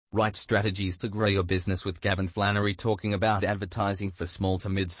Right strategies to grow your business with Gavin Flannery. Talking about advertising for small to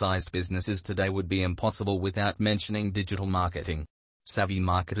mid-sized businesses today would be impossible without mentioning digital marketing. Savvy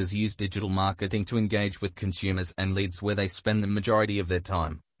marketers use digital marketing to engage with consumers and leads where they spend the majority of their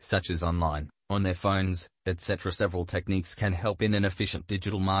time, such as online, on their phones, etc. Several techniques can help in an efficient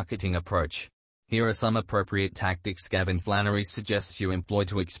digital marketing approach. Here are some appropriate tactics Gavin Flannery suggests you employ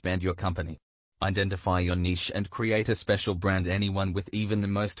to expand your company. Identify your niche and create a special brand. Anyone with even the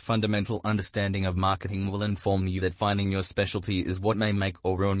most fundamental understanding of marketing will inform you that finding your specialty is what may make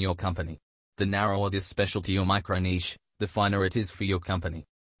or ruin your company. The narrower this specialty or micro-niche, the finer it is for your company.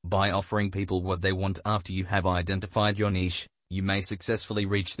 By offering people what they want after you have identified your niche, you may successfully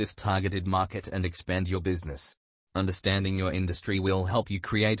reach this targeted market and expand your business. Understanding your industry will help you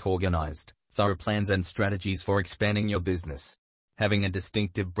create organized, thorough plans and strategies for expanding your business. Having a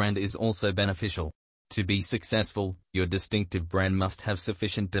distinctive brand is also beneficial. To be successful, your distinctive brand must have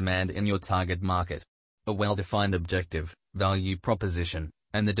sufficient demand in your target market. A well-defined objective, value proposition,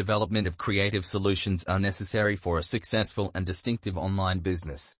 and the development of creative solutions are necessary for a successful and distinctive online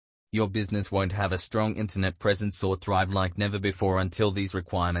business. Your business won't have a strong internet presence or thrive like never before until these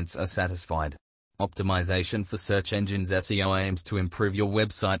requirements are satisfied. Optimization for search engines. SEO aims to improve your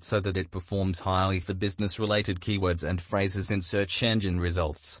website so that it performs highly for business-related keywords and phrases in search engine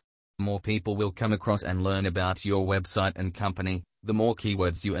results. More people will come across and learn about your website and company. The more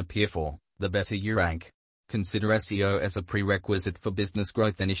keywords you appear for, the better you rank. Consider SEO as a prerequisite for business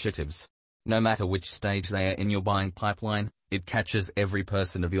growth initiatives. No matter which stage they are in your buying pipeline, it catches every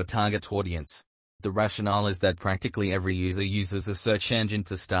person of your target audience. The rationale is that practically every user uses a search engine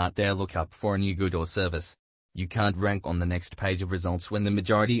to start their lookup for a new good or service. You can't rank on the next page of results when the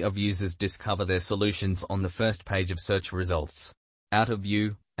majority of users discover their solutions on the first page of search results. Out of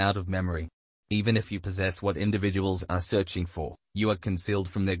view, out of memory. Even if you possess what individuals are searching for, you are concealed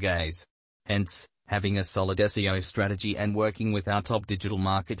from their gaze. Hence, having a solid SEO strategy and working with our top digital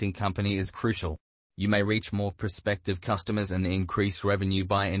marketing company is crucial. You may reach more prospective customers and increase revenue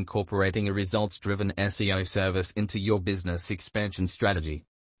by incorporating a results-driven SEO service into your business expansion strategy.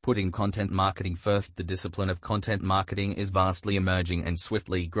 Putting content marketing first. The discipline of content marketing is vastly emerging and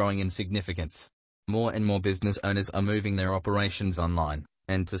swiftly growing in significance. More and more business owners are moving their operations online,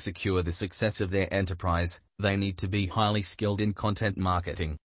 and to secure the success of their enterprise, they need to be highly skilled in content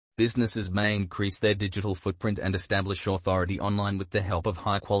marketing. Businesses may increase their digital footprint and establish authority online with the help of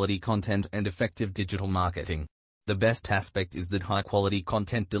high-quality content and effective digital marketing. The best aspect is that high-quality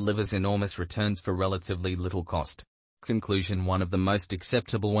content delivers enormous returns for relatively little cost. Conclusion. One of the most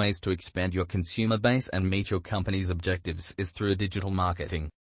acceptable ways to expand your consumer base and meet your company's objectives is through digital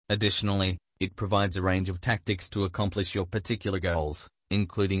marketing. Additionally, it provides a range of tactics to accomplish your particular goals,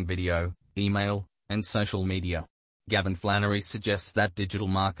 including video, email, and social media. Gavin Flannery suggests that digital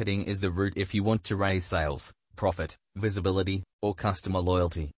marketing is the route if you want to raise sales, profit, visibility, or customer loyalty.